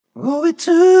Oh, it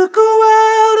took a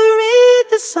while to read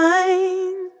the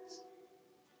signs,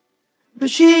 but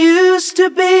she used to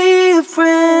be a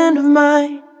friend of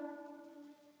mine.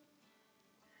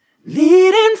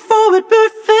 Leading forward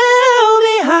but fell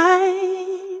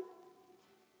behind,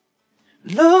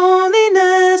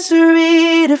 loneliness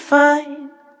redefined.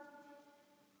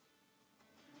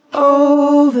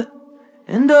 Over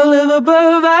and all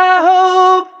above I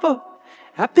hope for.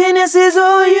 Happiness is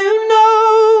all you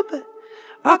know, but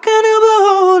I can't help but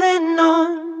holding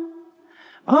on.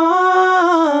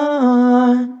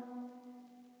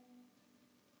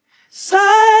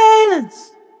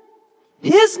 Silence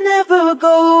is never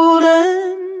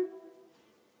golden.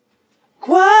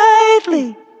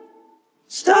 Quietly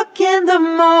stuck in the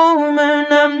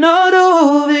moment, I'm not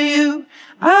over you.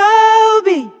 I'll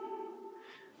be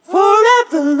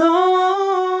forever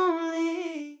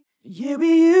lonely. Yeah,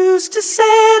 we used to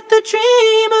set the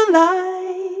dream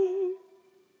alight,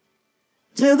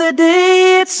 till the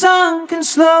day it sunk and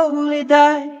slowly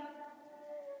died.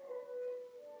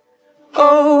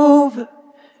 Over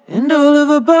and all of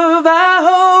above I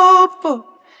hope for.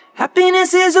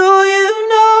 Happiness is all you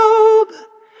know, but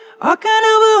I can't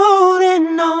help but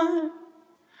holding on.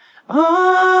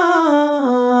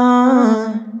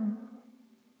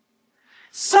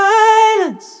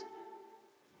 Silence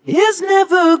is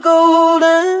never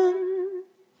golden.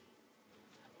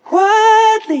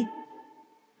 Quietly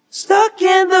stuck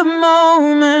in the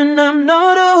moment, I'm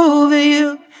not over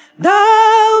you.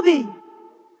 I'll be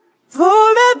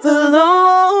forever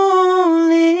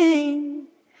lonely.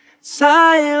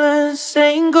 Silence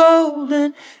ain't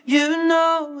golden, you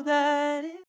know that.